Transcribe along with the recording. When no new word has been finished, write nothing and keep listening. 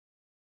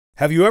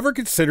Have you ever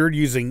considered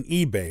using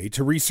eBay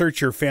to research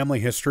your family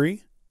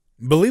history?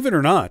 Believe it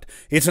or not,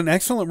 it's an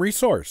excellent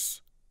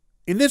resource.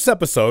 In this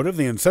episode of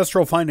the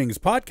Ancestral Findings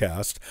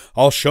podcast,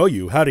 I'll show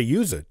you how to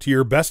use it to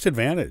your best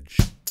advantage.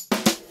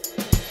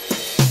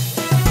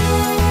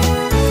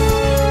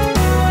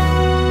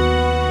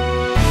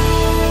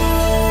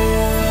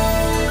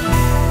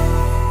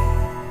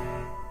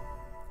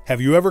 Have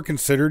you ever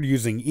considered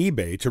using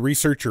eBay to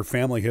research your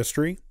family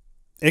history?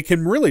 It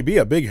can really be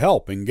a big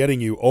help in getting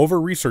you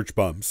over research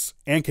bumps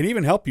and can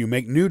even help you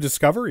make new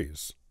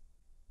discoveries.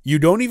 You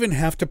don't even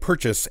have to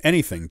purchase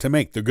anything to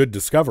make the good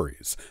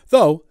discoveries,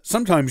 though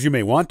sometimes you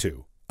may want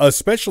to,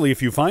 especially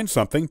if you find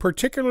something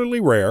particularly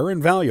rare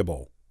and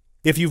valuable.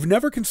 If you've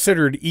never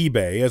considered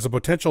eBay as a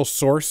potential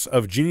source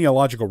of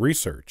genealogical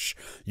research,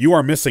 you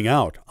are missing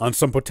out on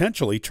some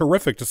potentially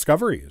terrific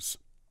discoveries.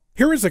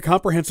 Here is a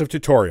comprehensive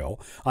tutorial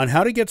on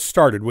how to get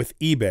started with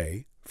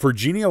eBay for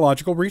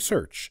genealogical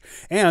research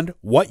and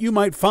what you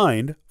might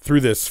find through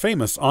this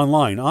famous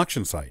online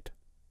auction site.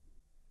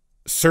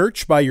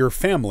 Search by your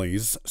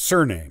family's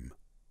surname.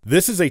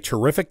 This is a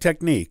terrific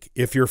technique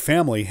if your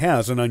family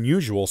has an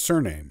unusual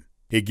surname.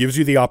 It gives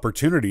you the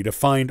opportunity to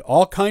find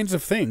all kinds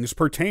of things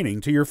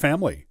pertaining to your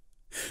family.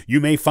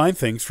 You may find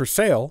things for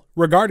sale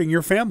regarding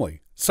your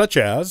family, such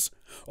as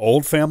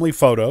old family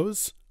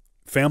photos,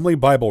 family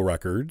Bible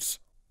records,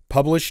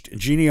 published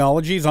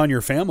genealogies on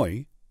your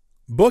family,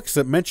 books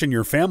that mention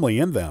your family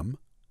in them,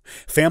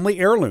 family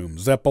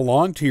heirlooms that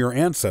belong to your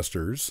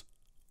ancestors,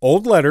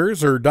 old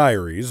letters or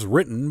diaries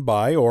written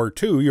by or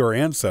to your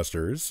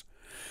ancestors,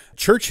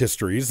 church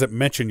histories that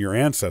mention your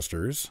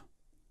ancestors,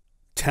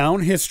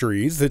 town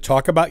histories that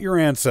talk about your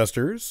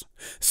ancestors,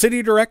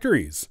 city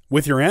directories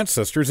with your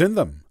ancestors in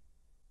them.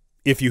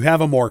 If you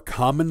have a more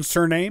common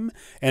surname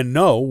and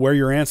know where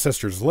your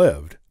ancestors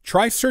lived,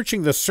 try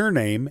searching the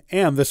surname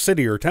and the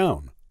city or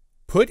town.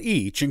 Put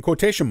each in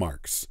quotation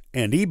marks,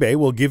 and eBay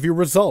will give you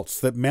results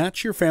that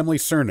match your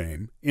family's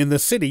surname in the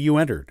city you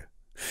entered.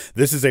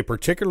 This is a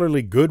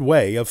particularly good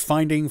way of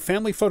finding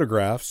family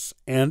photographs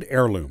and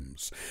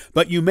heirlooms,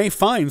 but you may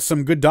find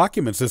some good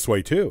documents this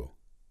way too.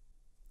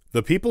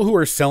 The people who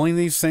are selling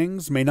these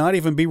things may not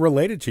even be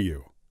related to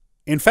you.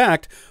 In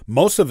fact,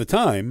 most of the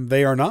time,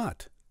 they are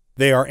not.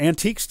 They are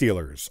antiques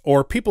dealers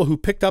or people who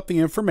picked up the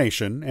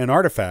information and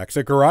artifacts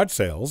at garage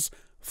sales,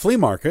 flea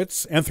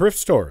markets, and thrift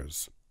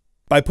stores.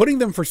 By putting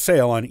them for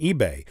sale on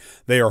eBay,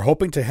 they are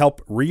hoping to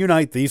help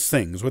reunite these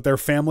things with their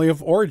family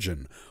of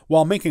origin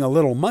while making a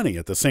little money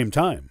at the same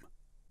time.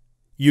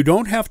 You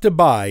don't have to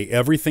buy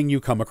everything you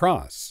come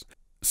across.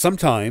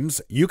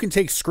 Sometimes you can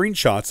take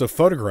screenshots of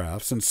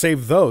photographs and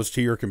save those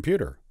to your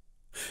computer.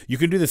 You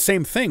can do the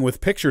same thing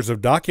with pictures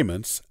of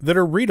documents that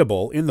are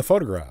readable in the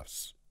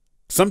photographs.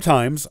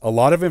 Sometimes a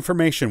lot of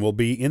information will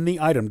be in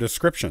the item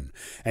description,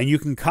 and you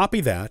can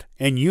copy that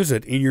and use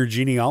it in your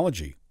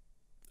genealogy.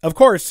 Of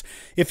course,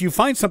 if you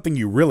find something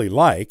you really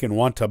like and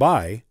want to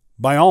buy,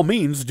 by all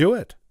means do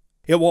it.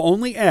 It will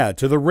only add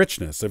to the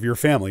richness of your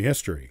family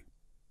history.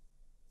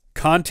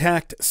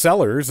 Contact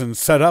sellers and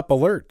set up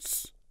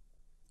alerts.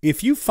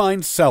 If you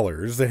find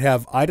sellers that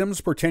have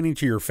items pertaining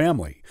to your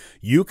family,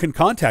 you can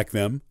contact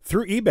them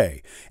through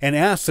eBay and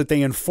ask that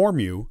they inform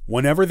you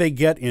whenever they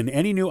get in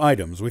any new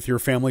items with your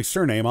family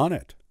surname on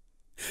it.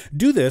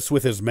 Do this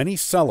with as many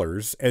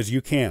sellers as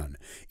you can,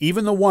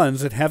 even the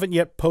ones that haven't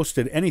yet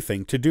posted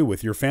anything to do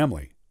with your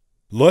family.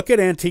 Look at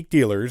antique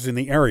dealers in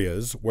the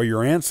areas where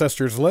your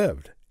ancestors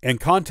lived and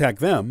contact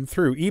them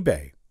through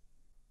eBay.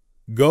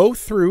 Go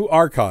through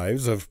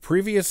archives of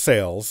previous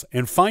sales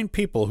and find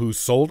people who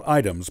sold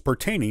items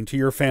pertaining to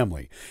your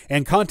family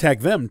and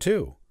contact them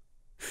too.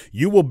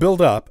 You will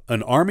build up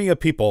an army of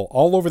people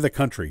all over the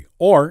country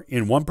or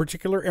in one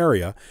particular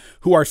area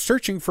who are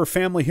searching for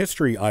family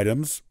history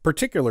items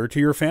particular to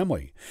your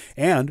family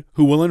and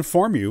who will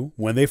inform you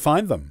when they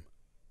find them.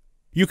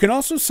 You can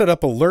also set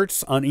up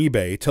alerts on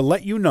eBay to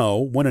let you know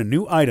when a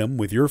new item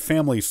with your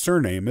family's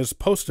surname is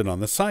posted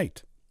on the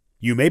site.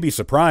 You may be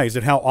surprised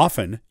at how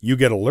often you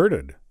get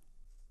alerted.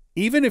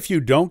 Even if you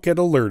don't get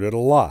alerted a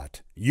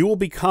lot, you will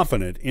be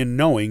confident in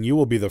knowing you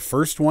will be the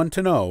first one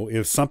to know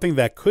if something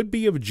that could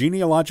be of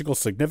genealogical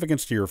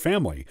significance to your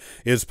family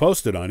is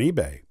posted on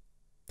eBay.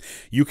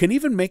 You can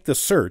even make the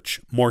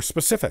search more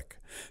specific,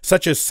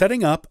 such as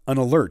setting up an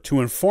alert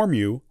to inform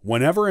you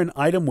whenever an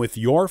item with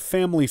your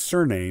family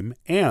surname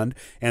and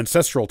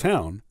ancestral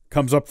town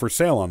comes up for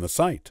sale on the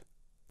site.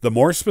 The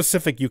more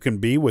specific you can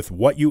be with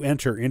what you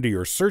enter into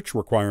your search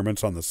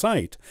requirements on the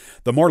site,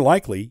 the more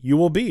likely you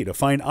will be to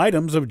find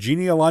items of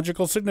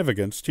genealogical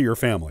significance to your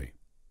family.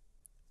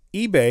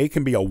 eBay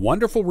can be a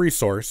wonderful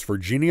resource for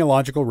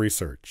genealogical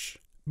research.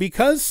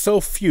 Because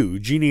so few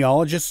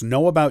genealogists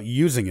know about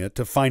using it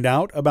to find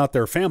out about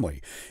their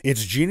family,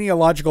 its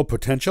genealogical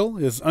potential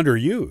is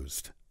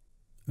underused.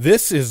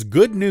 This is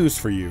good news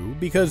for you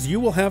because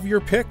you will have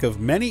your pick of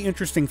many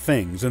interesting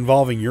things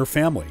involving your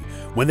family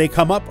when they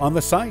come up on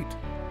the site.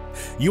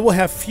 You will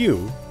have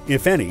few,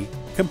 if any,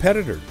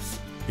 competitors.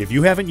 If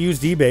you haven't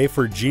used eBay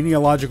for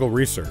genealogical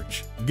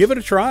research, give it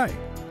a try.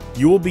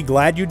 You will be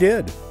glad you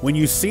did when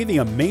you see the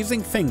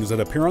amazing things that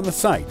appear on the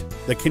site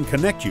that can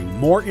connect you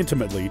more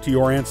intimately to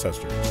your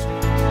ancestors.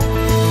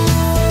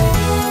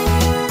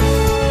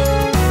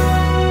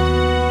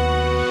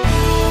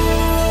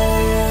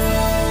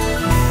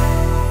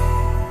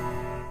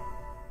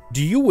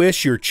 Do you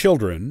wish your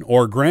children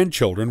or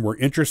grandchildren were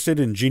interested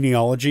in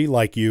genealogy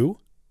like you?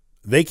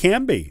 They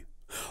can be.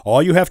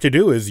 All you have to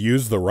do is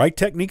use the right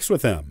techniques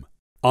with them.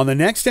 On the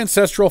next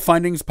Ancestral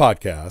Findings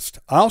podcast,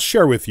 I'll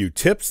share with you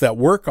tips that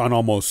work on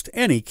almost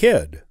any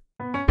kid.